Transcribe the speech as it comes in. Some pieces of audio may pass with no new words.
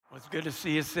It's good to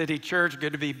see you, City Church.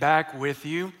 Good to be back with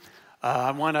you.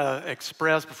 I want to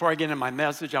express, before I get into my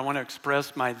message, I want to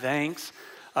express my thanks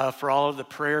for all of the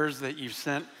prayers that you've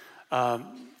sent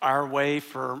our way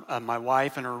for my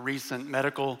wife and her recent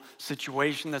medical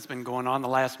situation that's been going on the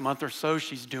last month or so.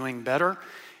 She's doing better,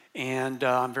 and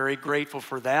I'm very grateful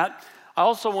for that. I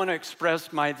also want to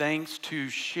express my thanks to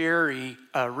Sherry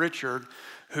Richard,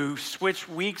 who switched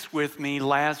weeks with me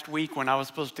last week when I was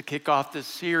supposed to kick off this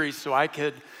series so I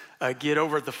could get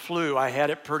over the flu. I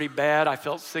had it pretty bad. I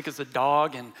felt sick as a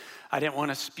dog, and I didn't want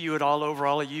to spew it all over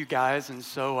all of you guys. And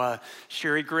so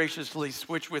Sherry graciously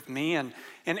switched with me. And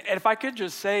if I could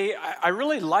just say, I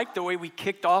really liked the way we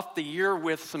kicked off the year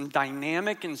with some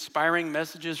dynamic, inspiring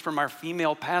messages from our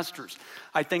female pastors.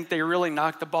 I think they really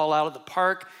knocked the ball out of the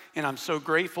park, and I'm so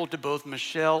grateful to both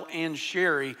Michelle and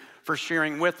Sherry for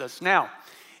sharing with us. Now,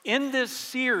 in this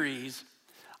series,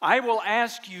 I will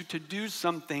ask you to do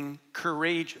something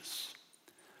courageous.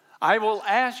 I will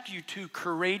ask you to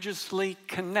courageously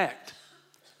connect,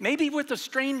 maybe with a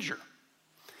stranger.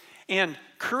 And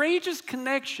courageous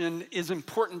connection is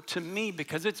important to me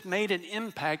because it's made an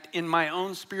impact in my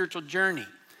own spiritual journey.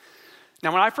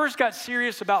 Now, when I first got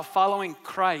serious about following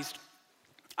Christ,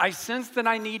 I sensed that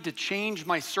I need to change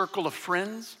my circle of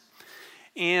friends.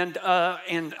 And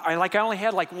I only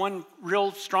had one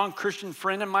real strong Christian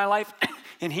friend in my life,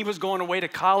 and he was going away to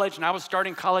college, and I was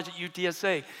starting college at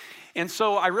UTSA. And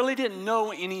so I really didn't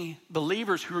know any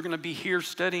believers who were going to be here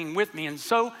studying with me. And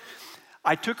so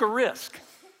I took a risk.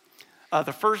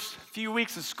 The first few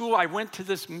weeks of school, I went to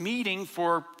this meeting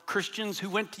for Christians who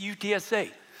went to UTSA,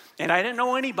 and I didn't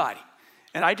know anybody.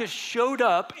 And I just showed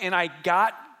up, and I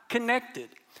got connected.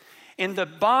 And the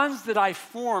bonds that I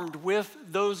formed with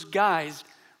those guys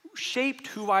shaped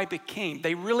who I became.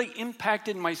 They really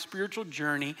impacted my spiritual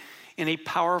journey in a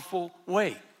powerful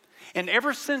way. And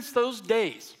ever since those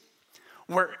days,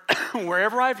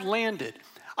 wherever I've landed,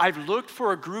 I've looked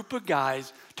for a group of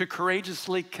guys to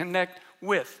courageously connect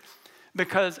with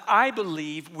because I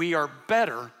believe we are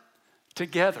better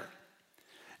together.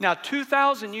 Now,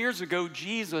 2,000 years ago,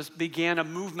 Jesus began a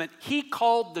movement he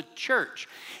called the church,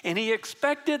 and he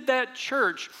expected that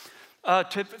church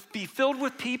to be filled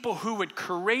with people who would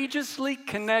courageously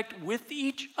connect with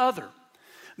each other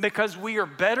because we are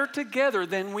better together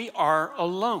than we are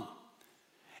alone.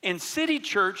 And City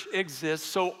Church exists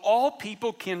so all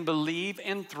people can believe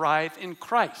and thrive in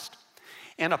Christ.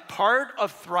 And a part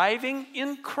of thriving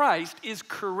in Christ is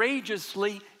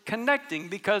courageously connecting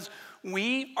because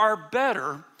we are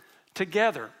better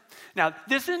together. Now,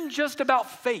 this isn't just about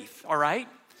faith, all right?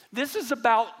 This is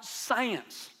about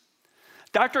science.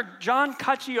 Dr. John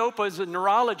Cacioppo is a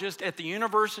neurologist at the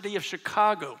University of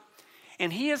Chicago,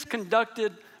 and he has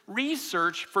conducted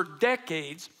research for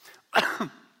decades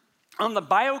on the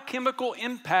biochemical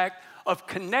impact of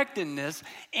connectedness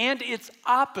and its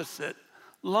opposite,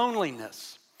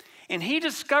 loneliness. And he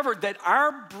discovered that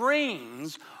our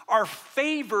brains are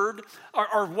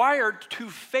wired to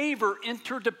favor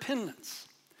interdependence.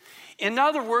 In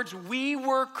other words, we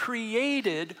were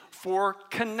created for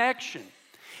connection.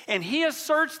 And he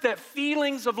asserts that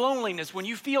feelings of loneliness, when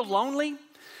you feel lonely,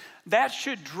 that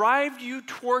should drive you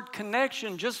toward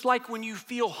connection, just like when you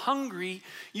feel hungry,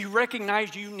 you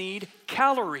recognize you need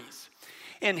calories.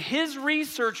 And his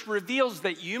research reveals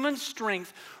that human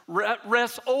strength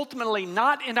rests ultimately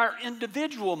not in our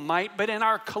individual might, but in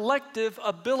our collective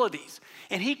abilities.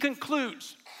 And he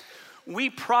concludes, we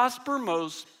prosper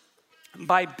most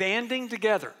by banding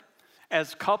together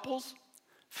as couples,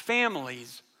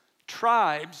 families,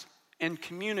 tribes, and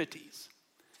communities.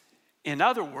 In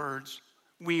other words,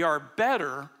 we are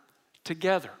better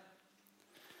together.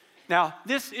 Now,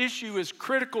 this issue is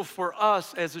critical for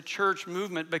us as a church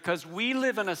movement because we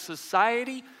live in a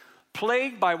society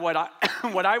plagued by what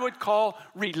I would call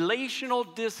relational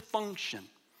dysfunction.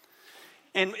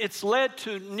 And it's led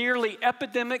to nearly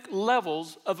epidemic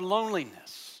levels of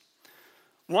loneliness.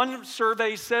 One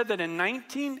survey said that in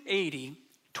 1980,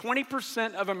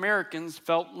 20% of Americans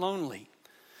felt lonely.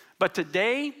 But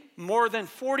today, more than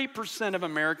 40% of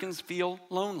Americans feel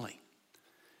lonely.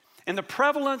 And the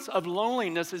prevalence of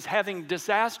loneliness is having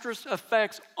disastrous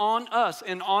effects on us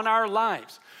and on our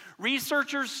lives.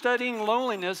 Researchers studying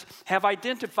loneliness have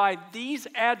identified these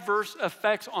adverse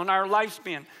effects on our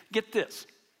lifespan. Get this.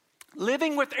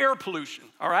 Living with air pollution,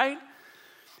 all right,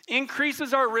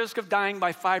 increases our risk of dying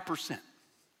by 5%.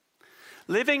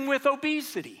 Living with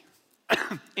obesity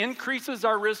increases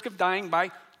our risk of dying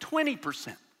by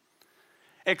 20%.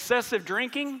 Excessive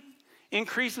drinking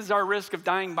increases our risk of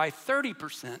dying by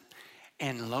 30%.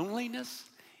 And loneliness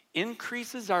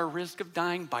increases our risk of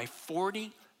dying by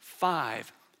 45%.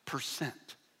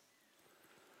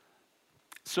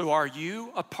 So are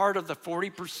you a part of the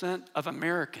 40% of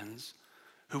Americans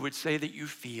who would say that you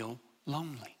feel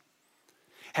lonely?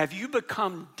 Have you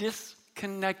become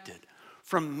disconnected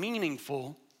from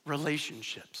meaningful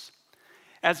relationships?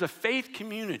 As a faith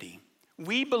community,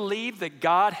 we believe that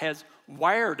God has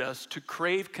wired us to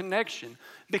crave connection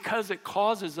because it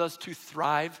causes us to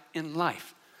thrive in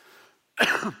life.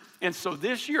 And so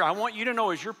this year, I want you to know,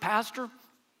 as your pastor,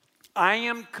 I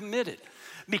am committed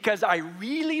because I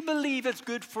really believe it's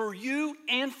good for you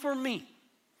and for me.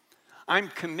 I'm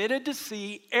committed to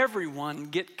see everyone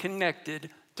get connected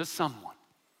to someone.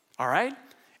 All right?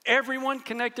 Everyone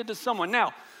connected to someone.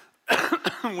 Now,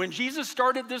 when Jesus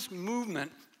started this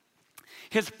movement,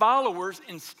 his followers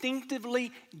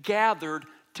instinctively gathered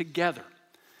together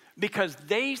because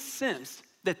they sensed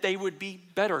that they would be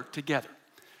better together.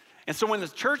 And so when the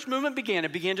church movement began,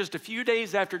 it began just a few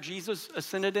days after Jesus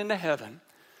ascended into heaven.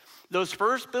 Those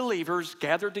first believers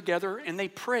gathered together and they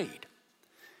prayed.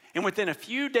 And within a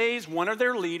few days, one of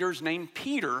their leaders named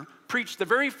Peter preached the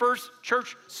very first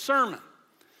church sermon.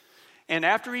 And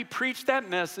after he preached that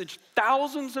message,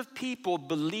 thousands of people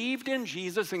believed in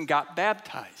Jesus and got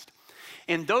baptized.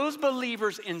 And those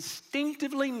believers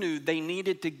instinctively knew they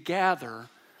needed to gather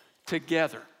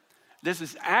together. This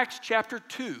is Acts chapter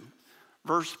 2,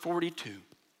 verse 42.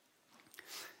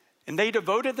 And they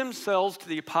devoted themselves to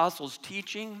the apostles'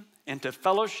 teaching and to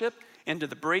fellowship and to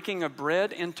the breaking of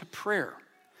bread and to prayer.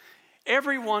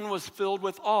 Everyone was filled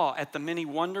with awe at the many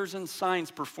wonders and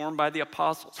signs performed by the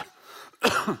apostles.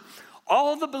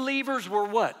 All the believers were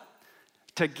what?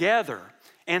 Together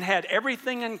and had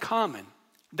everything in common.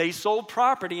 They sold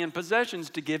property and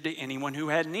possessions to give to anyone who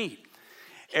had need.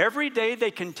 Every day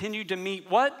they continued to meet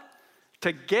what?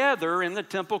 Together in the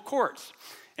temple courts.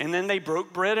 And then they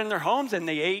broke bread in their homes and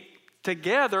they ate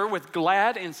together with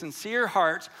glad and sincere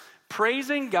hearts,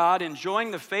 praising God,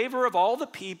 enjoying the favor of all the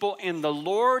people, and the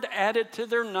Lord added to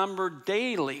their number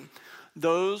daily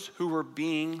those who were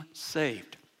being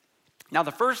saved. Now,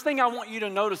 the first thing I want you to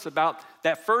notice about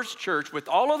that first church, with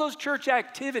all of those church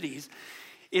activities,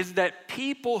 is that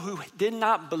people who did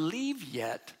not believe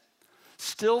yet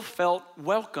still felt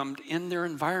welcomed in their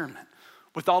environment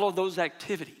with all of those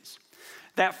activities.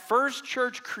 That first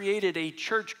church created a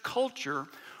church culture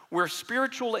where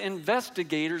spiritual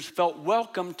investigators felt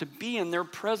welcome to be in their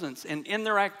presence and in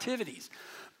their activities.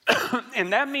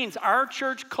 And that means our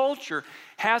church culture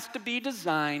has to be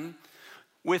designed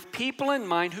with people in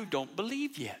mind who don't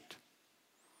believe yet.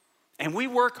 And we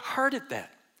work hard at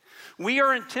that. We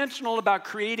are intentional about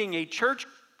creating a church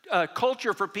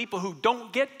culture for people who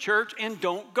don't get church and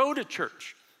don't go to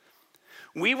church.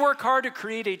 We work hard to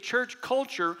create a church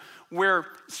culture where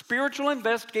spiritual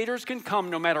investigators can come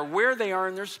no matter where they are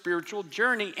in their spiritual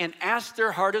journey and ask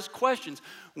their hardest questions.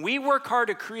 We work hard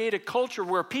to create a culture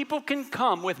where people can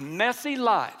come with messy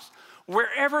lives,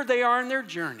 wherever they are in their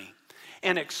journey,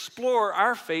 and explore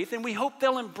our faith, and we hope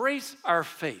they'll embrace our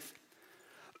faith.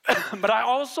 But I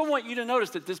also want you to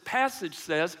notice that this passage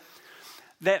says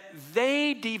that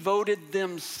they devoted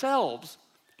themselves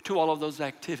to all of those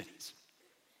activities.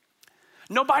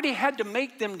 Nobody had to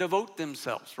make them devote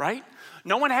themselves, right?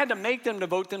 No one had to make them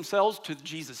devote themselves to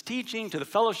Jesus' teaching, to the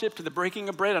fellowship, to the breaking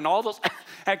of bread, and all those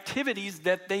activities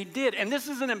that they did. And this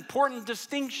is an important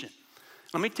distinction.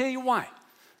 Let me tell you why.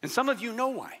 And some of you know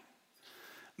why.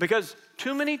 Because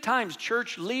too many times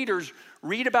church leaders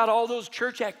read about all those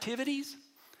church activities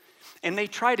and they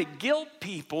try to guilt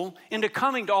people into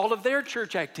coming to all of their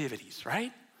church activities,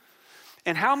 right?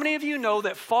 And how many of you know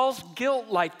that false guilt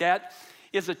like that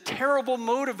is a terrible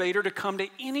motivator to come to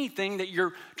anything that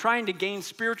you're trying to gain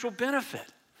spiritual benefit?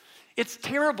 It's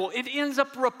terrible. It ends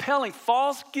up repelling.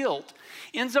 False guilt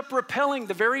ends up repelling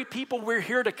the very people we're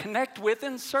here to connect with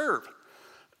and serve.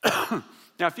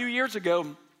 Now, a few years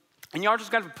ago, and y'all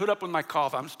just got to put up with my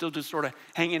cough. I'm still just sort of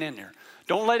hanging in there.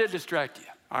 Don't let it distract you,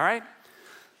 all right?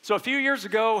 So a few years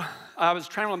ago, I was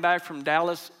traveling back from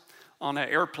Dallas on an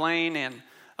airplane, and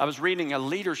I was reading a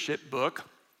leadership book.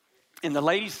 And the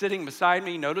lady sitting beside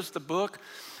me noticed the book,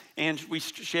 and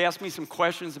she asked me some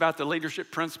questions about the leadership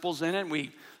principles in it.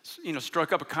 We,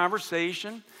 struck up a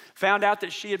conversation, found out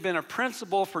that she had been a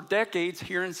principal for decades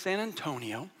here in San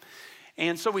Antonio.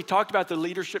 And so we talked about the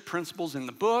leadership principles in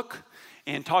the book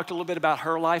and talked a little bit about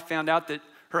her life, found out that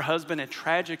her husband had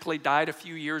tragically died a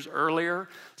few years earlier.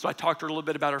 So I talked to her a little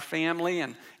bit about her family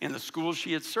and the schools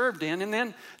she had served in.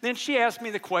 And then she asked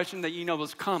me the question that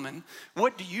was coming.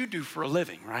 What do you do for a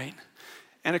living, right?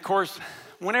 And of course,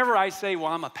 whenever I say,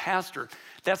 well, I'm a pastor,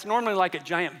 that's normally like a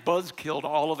giant buzzkill to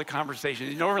all of the conversation.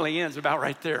 It normally ends about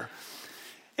right there.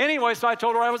 Anyway, so I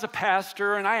told her I was a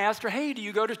pastor, and I asked her, hey, do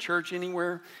you go to church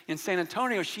anywhere in San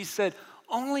Antonio? She said,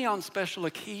 only on special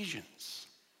occasions.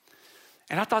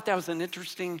 And I thought that was an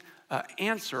interesting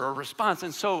answer or response.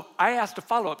 And so I asked a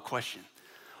follow-up question.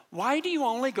 Why do you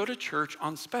only go to church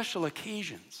on special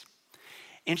occasions?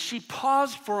 And she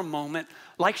paused for a moment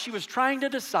like she was trying to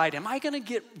decide, am I going to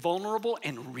get vulnerable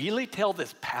and really tell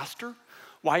this pastor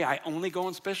why I only go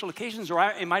on special occasions, or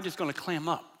am I just going to clam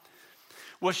up?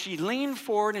 Well, she leaned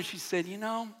forward and she said,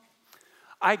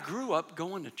 I grew up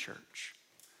going to church.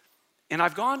 And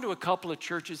I've gone to a couple of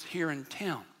churches here in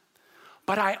town.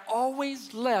 But I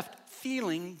always left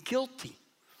feeling guilty.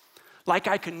 Like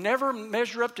I could never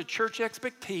measure up to church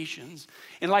expectations,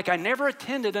 and like I never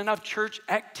attended enough church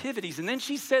activities. And then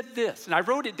she said this, and I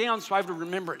wrote it down so I would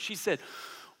remember it. She said,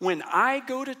 when I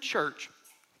go to church,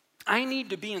 I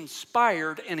need to be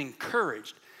inspired and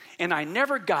encouraged. And I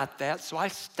never got that, so I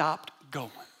stopped going.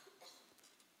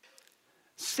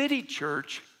 City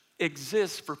Church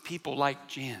exists for people like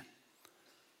Jen.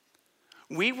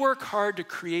 We work hard to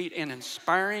create an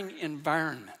inspiring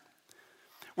environment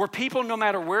where people, no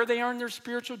matter where they are in their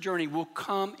spiritual journey, will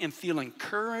come and feel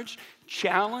encouraged,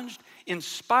 challenged,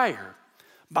 inspired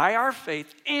by our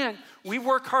faith. And we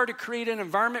work hard to create an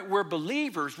environment where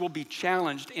believers will be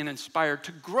challenged and inspired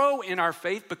to grow in our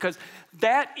faith, because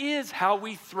that is how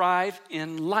we thrive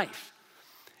in life.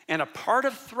 And a part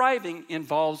of thriving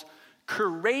involves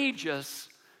courageous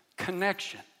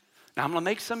connection. Now, I'm going to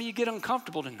make some of you get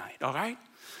uncomfortable tonight, all right?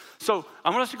 So I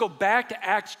want us to go back to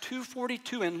Acts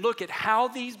 2:42 and look at how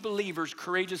these believers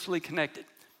courageously connected.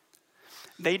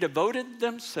 They devoted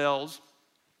themselves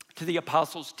to the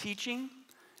apostles' teaching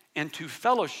and to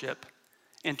fellowship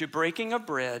and to breaking of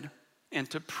bread and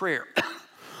to prayer.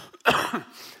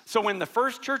 So when the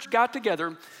first church got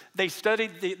together, they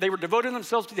were devoting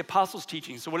themselves to the apostles'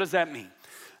 teaching. So what does that mean?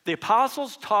 The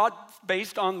apostles taught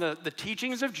based on the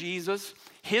teachings of Jesus,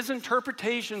 his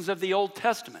interpretations of the Old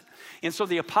Testament. And so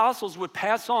the apostles would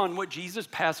pass on what Jesus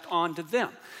passed on to them.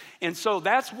 And so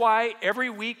that's why every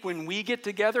week when we get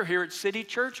together here at City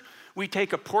Church, we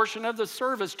take a portion of the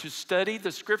service to study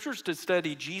the scriptures, to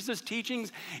study Jesus'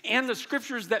 teachings and the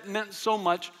scriptures that meant so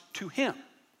much to him.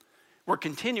 We're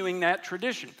continuing that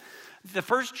tradition. The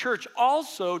first church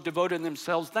also devoted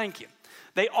themselves,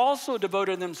 they also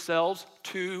devoted themselves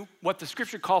to what the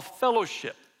scripture calls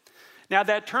fellowship. Now,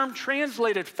 that term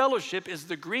translated fellowship is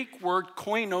the Greek word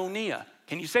koinonia.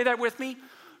 Can you say that with me?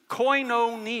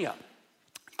 Koinonia.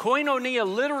 Koinonia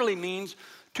literally means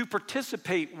to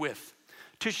participate with,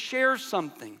 to share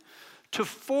something, to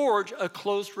forge a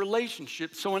close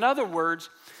relationship. So in other words,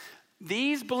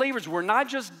 these believers were not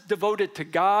just devoted to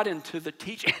God and to the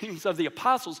teachings of the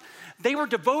apostles, they were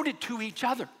devoted to each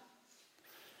other.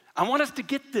 I want us to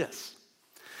get this.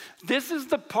 This is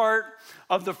the part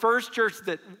of the first church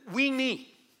that we need.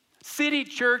 City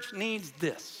Church needs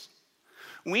this.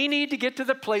 We need to get to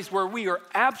the place where we are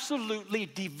absolutely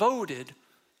devoted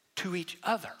to each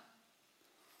other.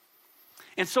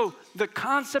 And so the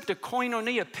concept of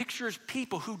koinonia pictures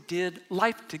people who did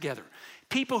life together,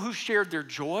 people who shared their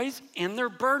joys and their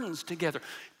burdens together,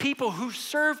 people who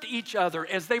served each other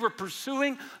as they were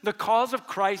pursuing the cause of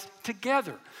Christ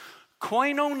together.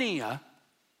 Koinonia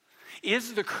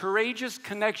is the courageous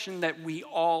connection that we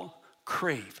all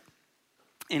crave.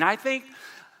 And I think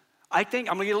I'm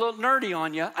gonna get a little nerdy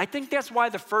on you. I think that's why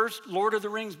the first Lord of the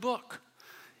Rings book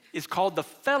is called The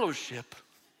Fellowship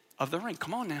of the Ring.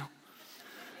 Come on now.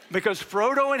 Because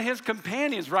Frodo and his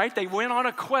companions, right, they went on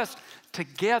a quest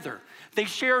together. They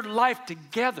shared life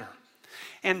together.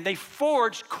 And they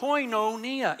forged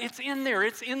koinonia. It's in there.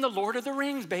 It's in the Lord of the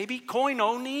Rings, baby.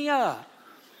 Koinonia.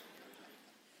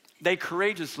 They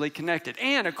courageously connected.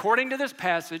 And according to this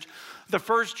passage, the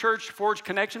first church forged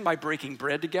connection by breaking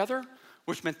bread together,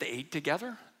 which meant they ate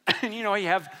together. And you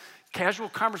have casual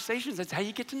conversations. That's how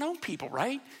you get to know people,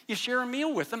 right? You share a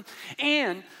meal with them.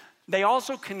 And they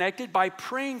also connected by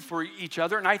praying for each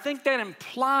other. And I think that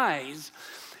implies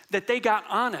that they got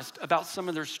honest about some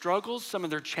of their struggles, some of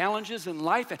their challenges in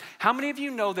life. And how many of you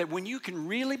know that when you can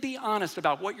really be honest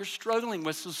about what you're struggling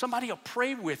with, so somebody will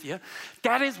pray with you,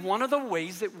 that is one of the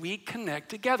ways that we connect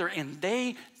together. And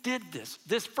they did this.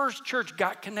 This first church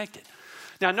got connected.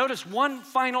 Now notice one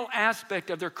final aspect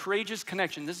of their courageous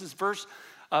connection. This is verse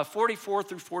 44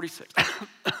 through 46.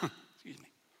 Excuse me.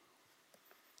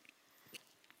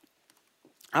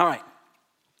 All right.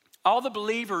 All the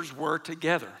believers were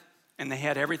together, and they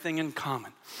had everything in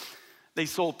common. They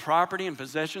sold property and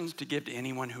possessions to give to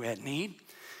anyone who had need.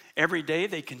 Every day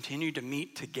they continued to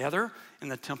meet together in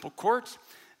the temple courts.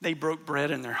 They broke bread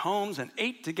in their homes and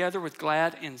ate together with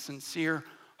glad and sincere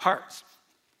hearts.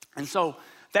 And so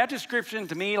that description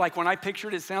to me, like when I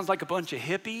pictured it, sounds like a bunch of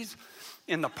hippies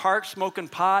in the park smoking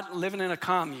pot, living in a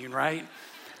commune, right?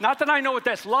 Not that I know what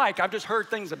that's like, I've just heard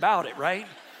things about it, right?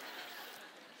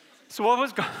 So what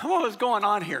was going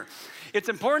on here? It's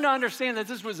important to understand that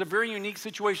this was a very unique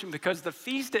situation because the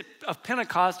feast of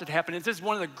Pentecost had happened. This is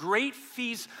one of the great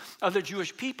feasts of the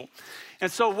Jewish people.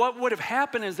 And so what would have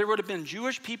happened is there would have been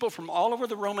Jewish people from all over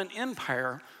the Roman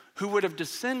Empire who would have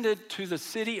descended to the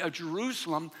city of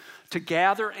Jerusalem to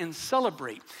gather and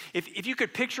celebrate. If you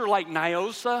could picture like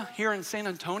Niosa here in San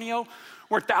Antonio,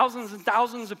 where thousands and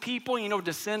thousands of people,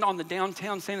 descend on the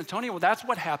downtown San Antonio, well, that's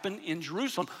what happened in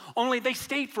Jerusalem, only they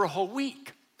stayed for a whole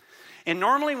week. And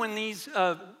normally when these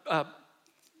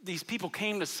people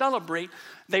came to celebrate,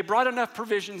 they brought enough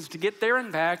provisions to get there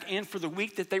and back and for the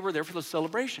week that they were there for the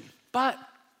celebration. But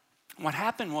what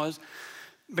happened was,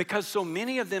 because so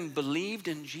many of them believed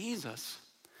in Jesus,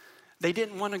 they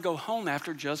didn't want to go home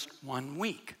after just 1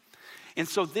 week. And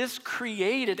so this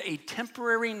created a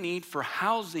temporary need for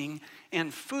housing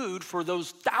and food for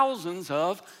those thousands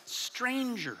of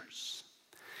strangers.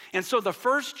 And so the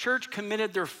first church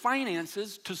committed their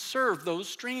finances to serve those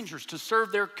strangers, to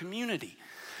serve their community.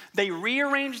 They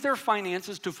rearranged their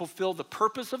finances to fulfill the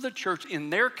purpose of the church in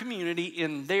their community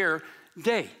in their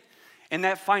day. And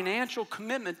that financial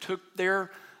commitment took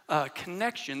their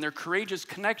connection, their courageous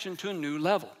connection, to a new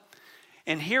level.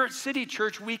 And here at City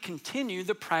Church, we continue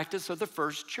the practice of the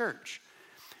first church.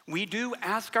 We do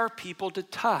ask our people to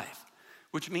tithe,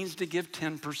 which means to give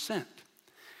 10%.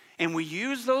 And we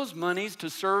use those monies to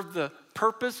serve the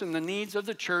purpose and the needs of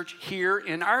the church here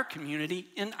in our community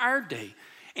in our day,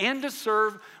 and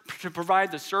to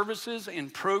provide the services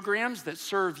and programs that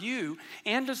serve you,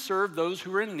 and to serve those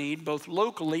who are in need both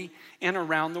locally and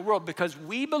around the world, because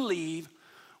we believe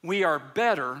we are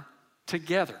better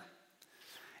together.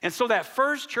 And so that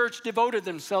first church devoted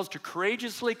themselves to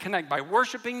courageously connect by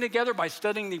worshiping together, by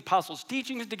studying the apostles'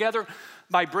 teachings together,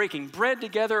 by breaking bread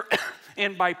together,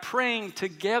 and by praying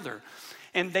together.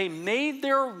 And they made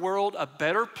their world a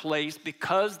better place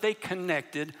because they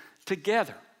connected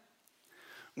together.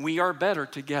 We are better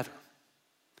together.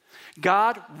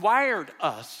 God wired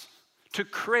us to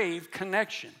crave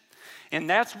connection. And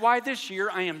that's why this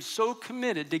year I am so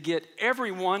committed to get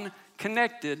everyone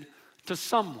connected to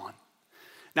someone.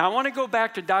 Now, I want to go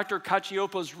back to Dr.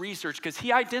 Cacioppo's research because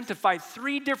he identified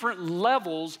 3 different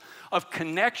levels of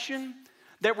connection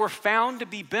that were found to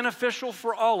be beneficial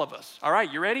for all of us. All right,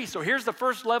 you ready? So here's the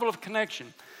first level of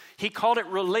connection. He called it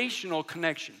relational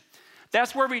connection.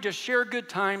 That's where we just share good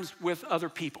times with other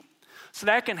people. So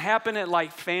that can happen at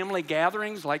like family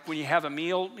gatherings, like when you have a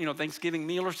meal, Thanksgiving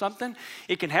meal or something.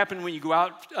 It can happen when you go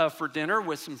out for dinner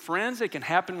with some friends. It can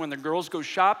happen when the girls go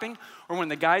shopping or when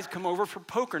the guys come over for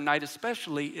poker night,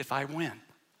 especially if I win.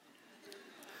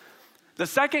 The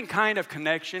second kind of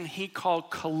connection he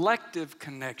called collective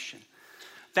connection.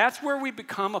 That's where we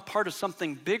become a part of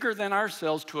something bigger than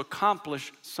ourselves to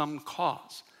accomplish some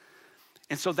cause.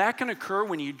 And so that can occur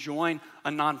when you join a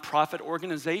nonprofit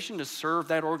organization to serve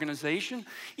that organization.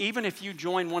 Even if you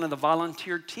join one of the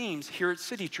volunteer teams here at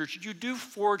City Church, you do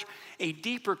forge a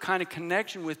deeper kind of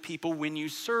connection with people when you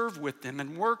serve with them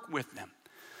and work with them.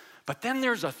 But then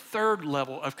there's a third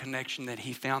level of connection that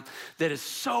he found that is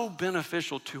so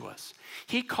beneficial to us.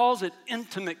 He calls it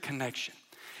intimate connection.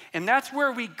 And that's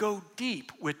where we go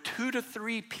deep with 2 to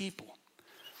 3 people.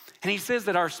 And he says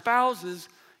that our spouses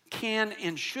can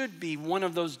and should be one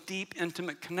of those deep,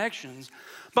 intimate connections.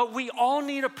 But we all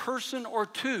need a person or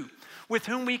two with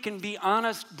whom we can be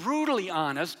honest, brutally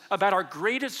honest, about our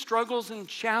greatest struggles and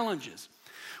challenges.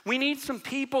 We need some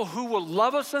people who will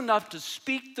love us enough to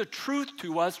speak the truth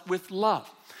to us with love.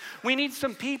 We need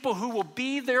some people who will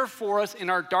be there for us in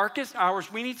our darkest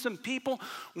hours. We need some people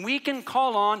we can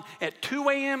call on at 2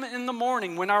 a.m. in the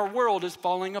morning when our world is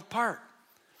falling apart.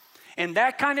 And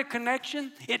that kind of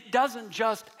connection, it doesn't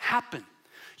just happen.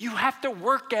 You have to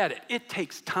work at it. It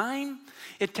takes time,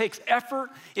 it takes effort,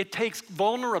 it takes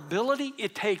vulnerability,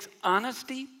 it takes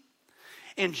honesty.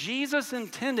 And Jesus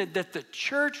intended that the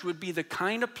church would be the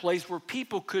kind of place where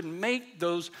people could make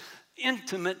those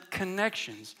intimate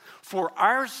connections for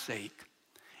our sake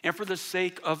and for the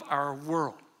sake of our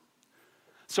world.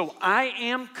 So I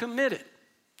am committed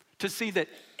to see that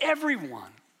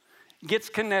everyone gets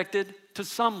connected to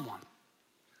someone.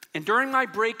 And during my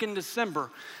break in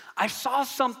December, I saw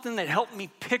something that helped me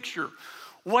picture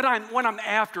what I'm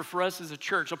after for us as a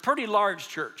church, a pretty large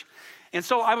church. And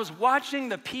so I was watching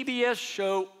the PBS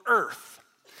show Earth.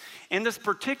 And this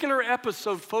particular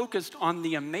episode focused on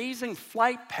the amazing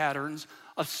flight patterns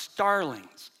of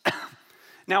starlings.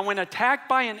 Now, when attacked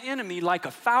by an enemy like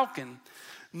a falcon,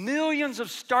 millions of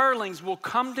starlings will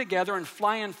come together and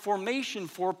fly in formation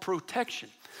for protection.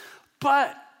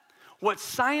 But what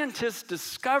scientists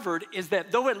discovered is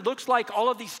that though it looks like all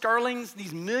of these starlings,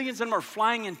 these millions of them are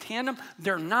flying in tandem,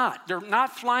 they're not. They're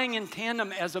not flying in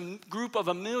tandem as a group of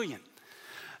 1 million.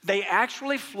 They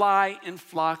actually fly in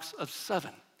flocks of 7.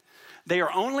 They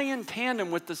are only in tandem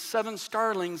with the 7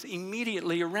 starlings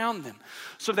immediately around them.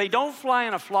 So they don't fly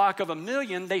in a flock of 1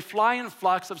 million, they fly in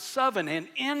flocks of 7. And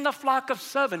in the flock of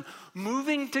 7,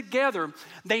 moving together,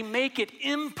 they make it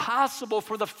impossible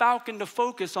for the falcon to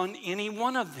focus on any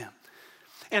one of them.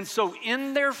 And so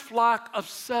in their flock of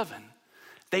 7,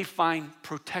 they find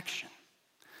protection.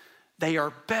 They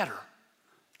are better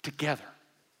together.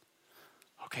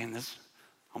 Okay, and this,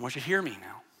 I want you to hear me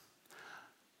now.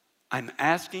 I'm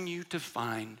asking you to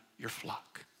find your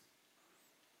flock.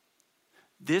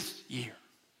 This year,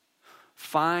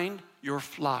 find your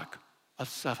flock of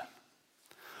 7.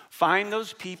 Find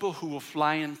those people who will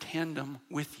fly in tandem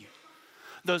with you.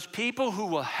 Those people who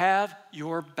will have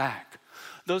your back.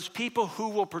 Those people who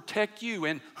will protect you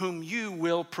and whom you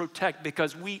will protect,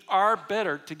 because we are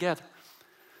better together.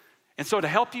 And so to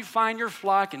help you find your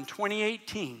flock in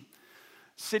 2018,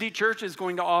 City Church is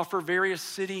going to offer various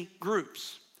city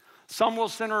groups. Some will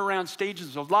center around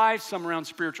stages of life, some around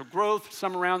spiritual growth,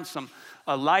 some around some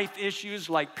life issues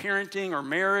like parenting or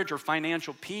marriage or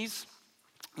financial peace.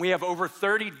 We have over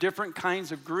 30 different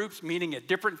kinds of groups meeting at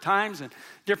different times and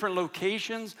different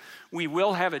locations. We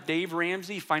will have a Dave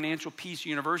Ramsey Financial Peace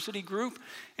University group.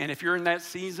 And if you're in that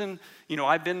season, you know,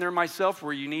 I've been there myself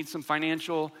where you need some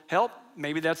financial help.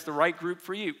 Maybe that's the right group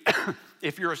for you.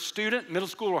 If you're a student, middle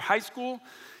school or high school,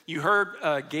 you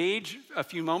heard Gage a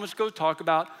few moments ago talk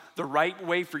about the right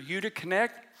way for you to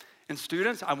connect. And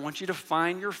students, I want you to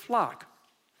find your flock.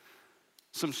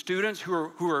 Some students who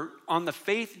are on the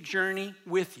faith journey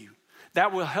with you.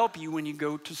 That will help you when you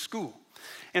go to school.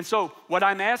 And so what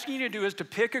I'm asking you to do is to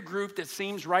pick a group that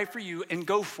seems right for you and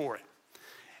go for it.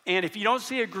 And if you don't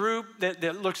see a group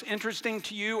that looks interesting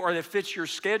to you or that fits your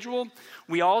schedule,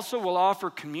 we also will offer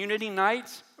community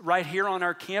nights right here on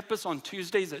our campus on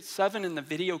Tuesdays at 7 in the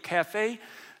Video Cafe.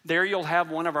 There you'll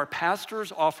have one of our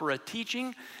pastors offer a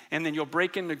teaching, and then you'll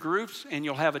break into groups and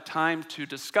you'll have a time to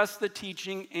discuss the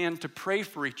teaching and to pray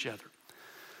for each other.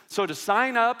 So to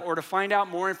sign up or to find out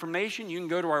more information, you can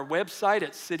go to our website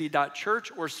at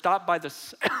city.church or stop by the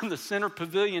center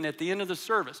pavilion at the end of the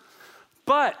service.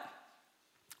 But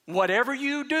whatever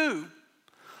you do,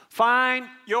 find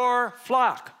your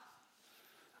flock.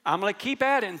 I'm going to keep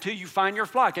at it until you find your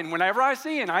flock. And whenever I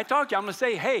see and I talk to you, I'm going to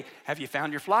say, hey, have you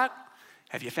found your flock?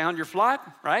 Have you found your flock,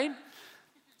 right?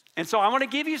 And so I want to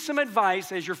give you some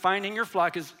advice as you're finding your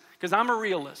flock, because I'm a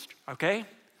realist, okay?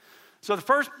 So the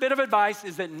first bit of advice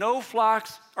is that no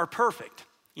flocks are perfect.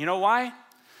 You know why?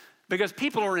 Because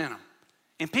people are in them,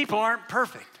 and people aren't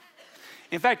perfect.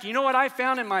 In fact, you know what I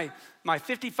found in my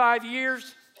 55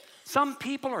 years? Some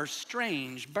people are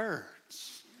strange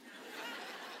birds.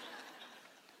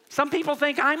 Some people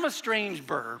think I'm a strange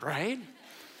bird, right?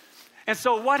 And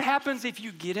so what happens if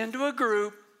you get into a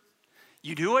group,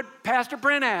 you do what Pastor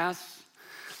Brent asks,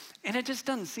 and it just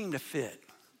doesn't seem to fit?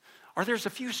 Or there's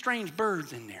a few strange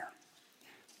birds in there.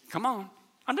 Come on,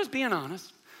 I'm just being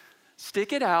honest.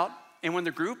 Stick it out, and when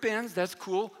the group ends, that's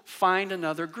cool, find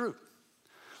another group.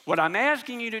 What I'm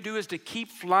asking you to do is to keep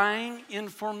flying in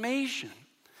formation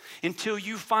until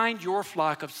you find your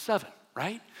flock of 7,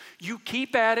 right? You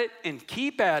keep at it and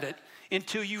keep at it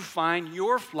until you find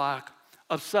your flock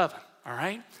of 7. All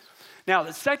right? Now,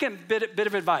 the second bit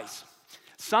of advice.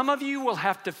 Some of you will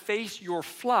have to face your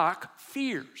flock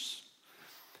fears.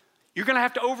 You're going to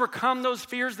have to overcome those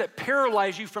fears that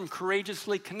paralyze you from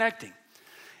courageously connecting.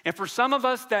 And for some of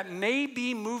us, that may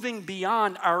be moving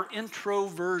beyond our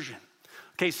introversion.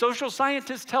 Okay, social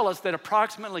scientists tell us that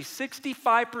approximately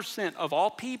 65% of all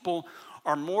people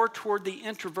are more toward the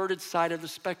introverted side of the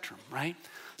spectrum, right?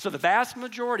 So the vast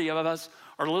majority of us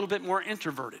are a little bit more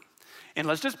introverted. And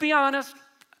let's just be honest,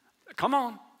 come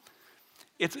on.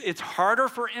 It's harder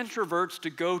for introverts to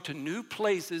go to new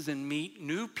places and meet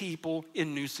new people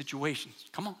in new situations.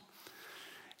 Come on.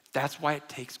 That's why it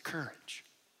takes courage.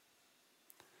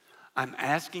 I'm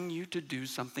asking you to do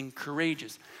something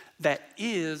courageous that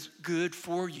is good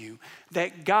for you,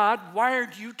 that God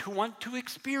wired you to want to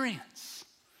experience,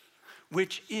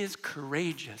 which is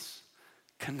courageous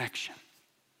connection.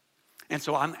 And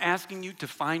so I'm asking you to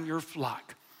find your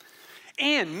flock.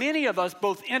 And many of us,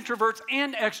 both introverts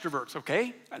and extroverts,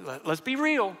 okay, let's be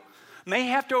real, may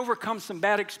have to overcome some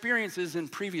bad experiences in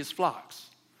previous flocks.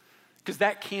 Because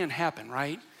that can happen,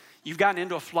 right? You've gotten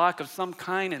into a flock of some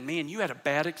kind and man, you had a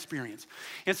bad experience.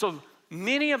 And so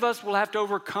Many of us will have to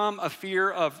overcome a fear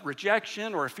of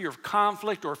rejection or a fear of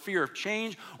conflict or a fear of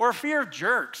change or a fear of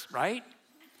jerks, right?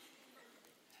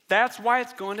 That's why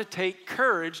it's going to take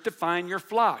courage to find your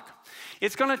flock.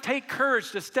 It's going to take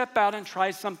courage to step out and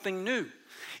try something new.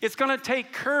 It's going to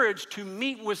take courage to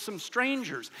meet with some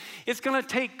strangers. It's going to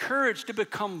take courage to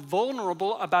become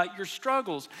vulnerable about your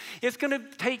struggles. It's going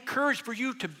to take courage for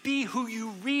you to be who you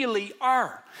really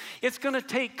are. It's going to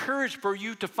take courage for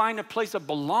you to find a place of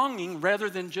belonging rather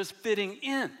than just fitting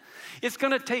in. It's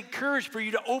going to take courage for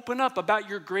you to open up about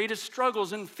your greatest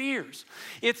struggles and fears.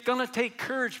 It's going to take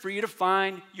courage for you to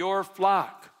find your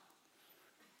flock.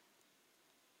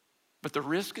 But the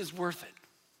risk is worth it.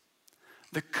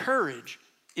 The courage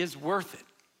is worth it.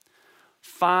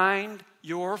 Find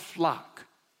your flock.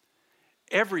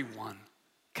 Everyone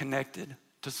connected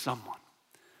to someone.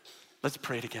 Let's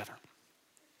pray together.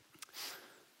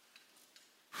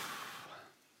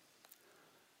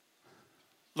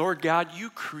 Lord God, you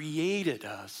created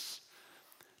us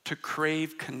to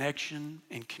crave connection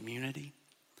and community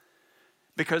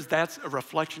because that's a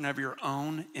reflection of your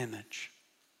own image.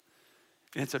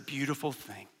 And it's a beautiful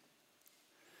thing.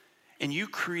 And you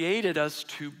created us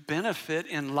to benefit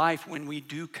in life when we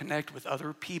do connect with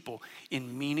other people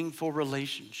in meaningful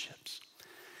relationships.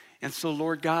 And so,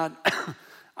 Lord God,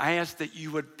 I ask that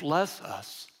you would bless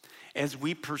us as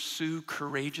we pursue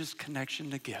courageous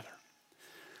connection together.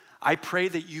 I pray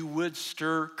that you would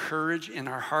stir courage in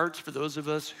our hearts for those of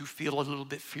us who feel a little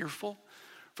bit fearful,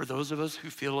 for those of us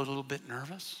who feel a little bit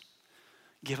nervous.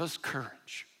 Give us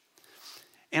courage.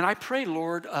 And I pray,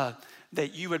 Lord,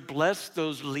 that you would bless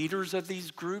those leaders of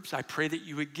these groups. I pray that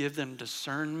you would give them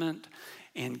discernment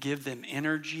and give them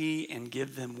energy and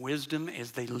give them wisdom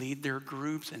as they lead their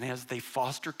groups and as they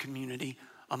foster community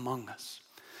among us.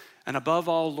 And above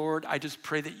all, Lord, I just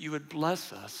pray that you would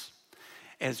bless us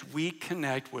as we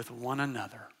connect with one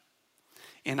another.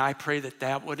 And I pray that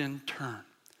that would in turn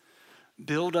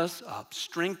build us up,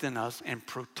 strengthen us, and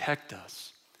protect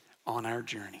us on our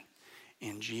journey.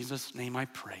 In Jesus' name I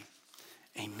pray,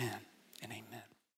 amen.